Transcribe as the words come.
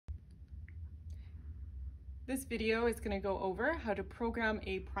This video is going to go over how to program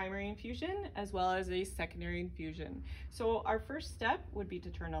a primary infusion as well as a secondary infusion. So our first step would be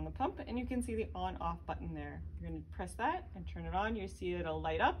to turn on the pump, and you can see the on-off button there. You're going to press that and turn it on. You see it'll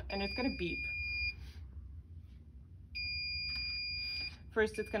light up and it's going to beep.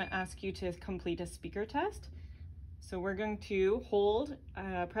 First, it's going to ask you to complete a speaker test. So we're going to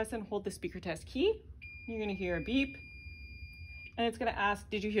press and hold the speaker test key. You're going to hear a beep, and it's going to ask,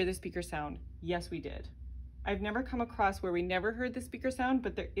 did you hear the speaker sound? Yes, we did. I've never come across where we never heard the speaker sound,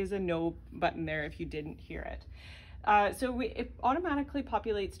 but there is a no button there if you didn't hear it. It automatically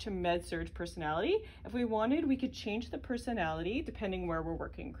populates to med-surg personality. If we wanted, we could change the personality depending where we're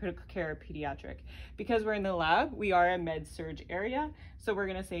working, critical care or pediatric. Because we're in the lab, we are a med-surg area, so we're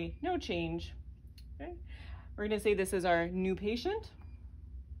gonna say no change. Okay? We're gonna say this is our new patient.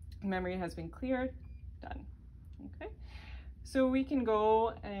 Memory has been cleared, done. Okay, so we can go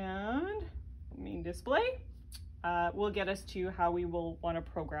and main display. Will get us to how we will want to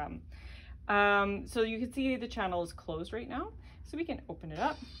program. So you can see the channel is closed right now, so we can open it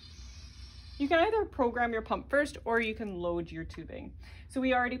up. You can either program your pump first or you can load your tubing. So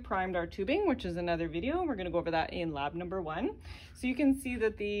we already primed our tubing, which is another video. We're going to go over that in lab number 1. So you can see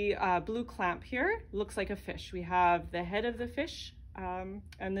that the blue clamp here looks like a fish. We have the head of the fish and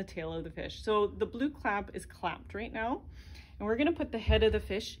the tail of the fish. So the blue clamp is clamped right now. And we're gonna put the head of the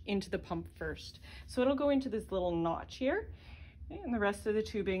fish into the pump first. So it'll go into this little notch here, okay, and the rest of the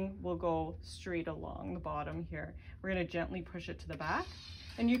tubing will go straight along the bottom here. We're gonna gently push it to the back,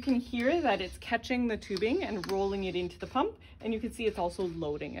 and you can hear that it's catching the tubing and rolling it into the pump, and you can see it's also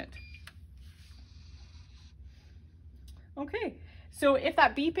loading it. Okay, so if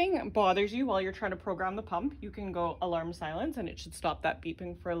that beeping bothers you while you're trying to program the pump, you can go alarm silence and it should stop that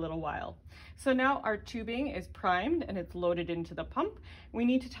beeping for a little while. So now our tubing is primed and it's loaded into the pump. We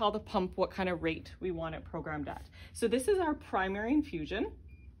need to tell the pump what kind of rate we want it programmed at. So this is our primary infusion.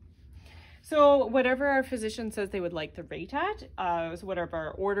 So whatever our physician says they would like the rate at, so whatever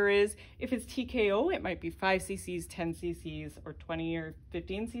our order is, if it's TKO, it might be 5 cc's, 10 cc's, or 20 or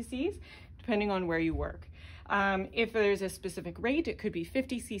 15 cc's, depending on where you work. If there's a specific rate, it could be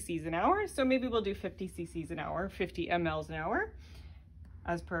 50 cc's an hour. So maybe we'll do 50 cc's an hour, 50 mLs an hour,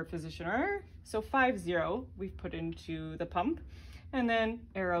 as per physician order. So 50 we've put into the pump, and then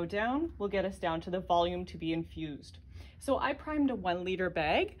arrow down will get us down to the volume to be infused. So I primed a 1 liter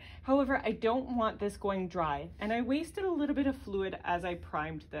bag. However, I don't want this going dry, and I wasted a little bit of fluid as I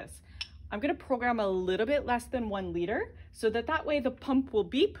primed this. I'm gonna program a little bit less than 1 liter so that way the pump will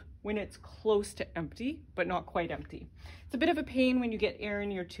beep when it's close to empty, but not quite empty. It's a bit of a pain when you get air in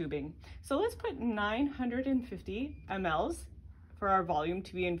your tubing. So let's put 950 mLs for our volume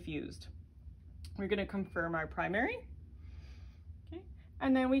to be infused. We're gonna confirm our primary, okay?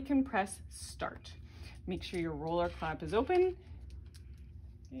 And then we can press start. Make sure your roller clamp is open,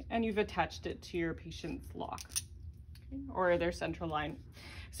 okay? And you've attached it to your patient's lock, okay? Or their central line.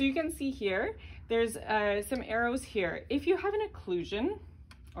 So you can see here, there's some arrows here. If you have an occlusion,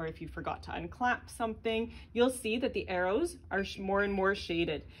 or if you forgot to unclamp something, you'll see that the arrows are more and more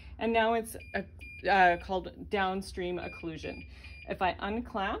shaded. And now it's called downstream occlusion. If I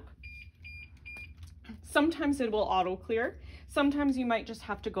unclamp, sometimes it will auto clear. Sometimes you might just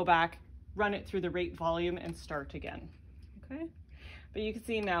have to go back, run it through the rate volume and start again, okay? But you can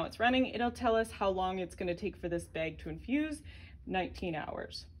see now it's running. It'll tell us how long it's gonna take for this bag to infuse, 19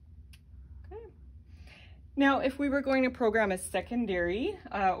 hours. Okay. Now, if we were going to program a secondary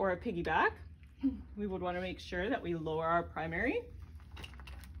or a piggyback, we would want to make sure that we lower our primary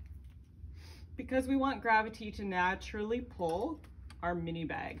because we want gravity to naturally pull our mini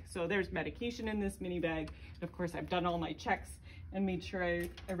bag. So there's medication in this mini bag. And of course, I've done all my checks and made sure I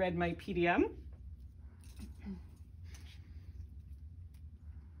read my PDM.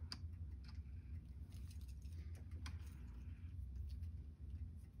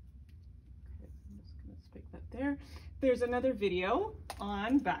 There. There's another video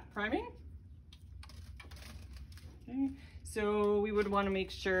on back priming. Okay. So we would want to make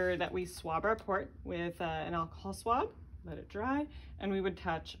sure that we swab our port with an alcohol swab, let it dry, and we would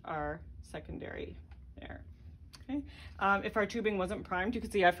touch our secondary there. Okay. If our tubing wasn't primed, you can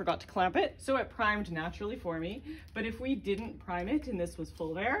see I forgot to clamp it, so it primed naturally for me. But if we didn't prime it and this was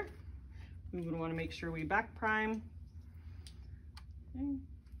full of air, we would want to make sure we back prime. Okay.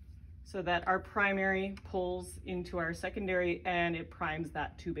 So that our primary pulls into our secondary and it primes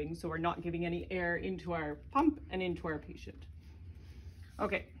that tubing. So we're not giving any air into our pump and into our patient.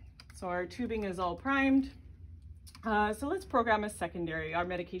 Okay, so our tubing is all primed. So let's program a secondary. Our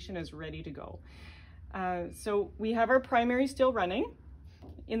medication is ready to go. So we have our primary still running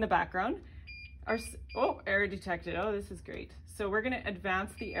in the background. Oh, error detected. Oh, this is great. So we're going to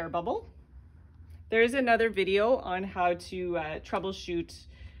advance the air bubble. There's another video on how to troubleshoot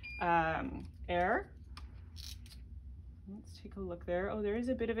air. Let's take a look there. Oh, there is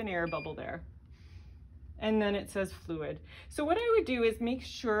a bit of an air bubble there. And then it says fluid. So what I would do is make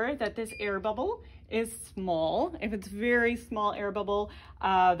sure that this air bubble is small. If it's very small air bubble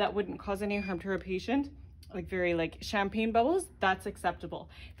that wouldn't cause any harm to our patient, like very like champagne bubbles, that's acceptable.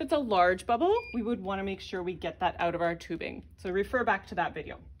 If it's a large bubble, we would want to make sure we get that out of our tubing. So refer back to that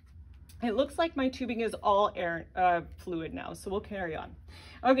video. It looks like my tubing is all air fluid now, so we'll carry on.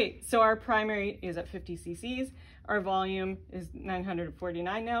 Okay, so our primary is at 50 cc's. Our volume is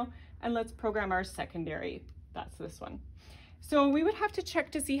 949 now, and let's program our secondary. That's this one. So we would have to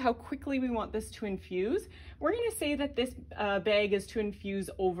check to see how quickly we want this to infuse. We're going to say that this bag is to infuse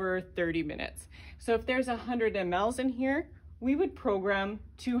over 30 minutes. So if there's 100 mLs in here, we would program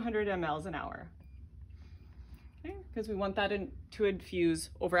 200 mLs an hour. Okay, because we want that to infuse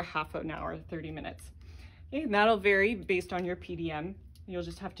over half an hour, 30 minutes. Okay, and that'll vary based on your PDM. You'll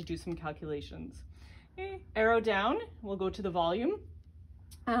just have to do some calculations. Okay, arrow down, we'll go to the volume.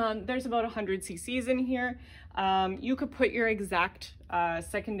 There's about 100 cc's in here. You could put your exact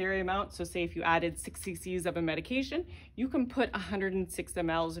secondary amount. So say if you added 6 cc's of a medication, you can put 106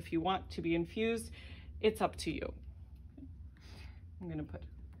 mLs if you want to be infused. It's up to you. I'm going to put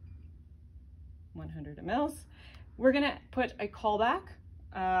 100 mLs. We're going to put a callback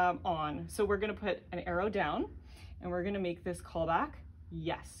on. So we're going to put an arrow down and we're going to make this callback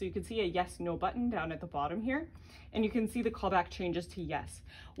yes. So you can see a yes, no button down at the bottom here, and you can see the callback changes to yes.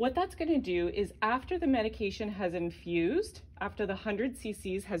 What that's going to do is after the medication has infused, after the 100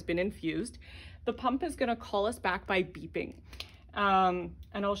 cc's has been infused, the pump is going to call us back by beeping. And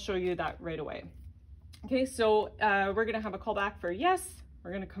I'll show you that right away. Okay, so we're going to have a callback for yes.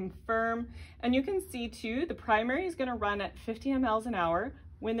 We're going to confirm, and you can see too, the primary is going to run at 50 mLs an hour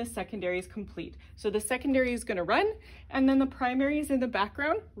when the secondary is complete. So the secondary is going to run, and then the primary is in the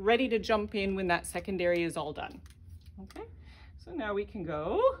background, ready to jump in when that secondary is all done. Okay, so now we can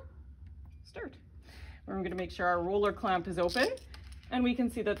go start. We're going to make sure our roller clamp is open, and we can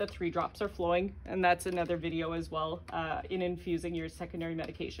see that the 3 drops are flowing, and that's another video as well in infusing your secondary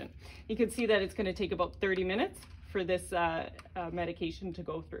medication. You can see that it's going to take about 30 minutes for this medication to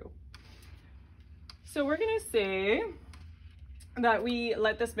go through. So we're going to say that we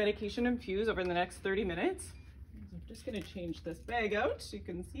let this medication infuse over the next 30 minutes. I'm just going to change this bag out so you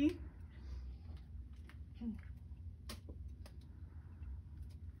can see.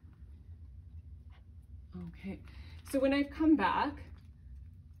 Okay, so when I've come back,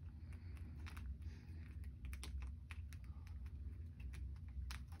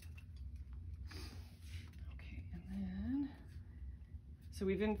 okay, and then, so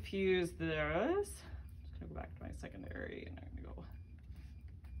we've infused this. I'm just going to go back to my secondary and I'm going to go.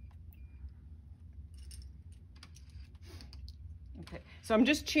 Okay, so I'm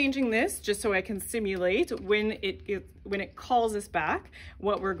just changing this just so I can simulate when it calls us back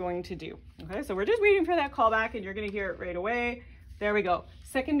what we're going to do. Okay, so we're just waiting for that callback and you're going to hear it right away. There we go.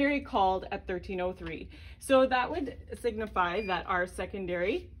 Secondary called at 13:03. So that would signify that our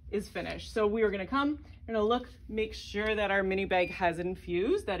secondary is finished. So we are going to come, we're going to look, make sure that our mini bag has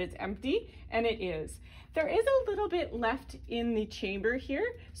infused, that it's empty, and it is. There is a little bit left in the chamber here,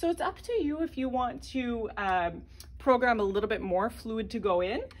 so it's up to you if you want to program a little bit more fluid to go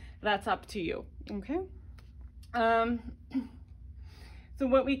in. That's up to you, okay? So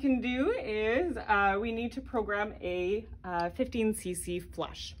what we can do is we need to program a 15 cc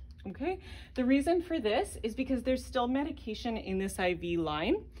flush, okay? The reason for this is because there's still medication in this IV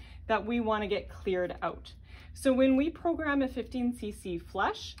line that we want to get cleared out. So when we program a 15 cc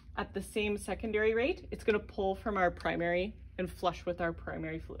flush at the same secondary rate, it's going to pull from our primary and flush with our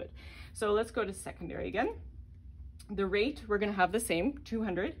primary fluid. So let's go to secondary again. The rate, we're going to have the same,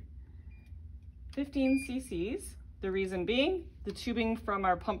 200, 15 cc's. The reason being, the tubing from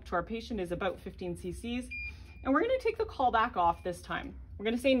our pump to our patient is about 15 cc's. And we're going to take the callback off this time. We're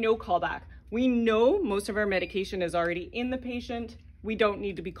going to say no callback. We know most of our medication is already in the patient. We don't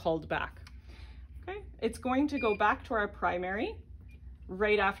need to be called back. Okay, it's going to go back to our primary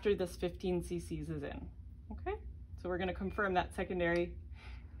right after this 15 cc's is in. Okay, so we're going to confirm that secondary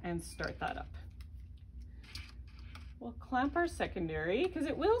and start that up. We'll clamp our secondary because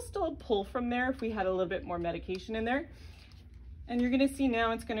it will still pull from there if we had a little bit more medication in there. And you're going to see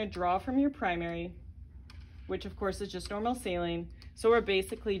now it's going to draw from your primary, which of course is just normal saline. So we're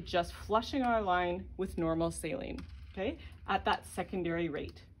basically just flushing our line with normal saline, okay, at that secondary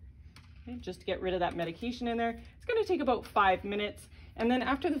rate. Okay, just to get rid of that medication in there. It's going to take about 5 minutes. And then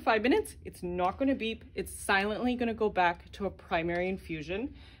after the 5 minutes, it's not going to beep. It's silently going to go back to a primary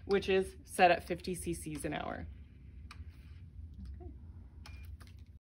infusion, which is set at 50 cc's an hour.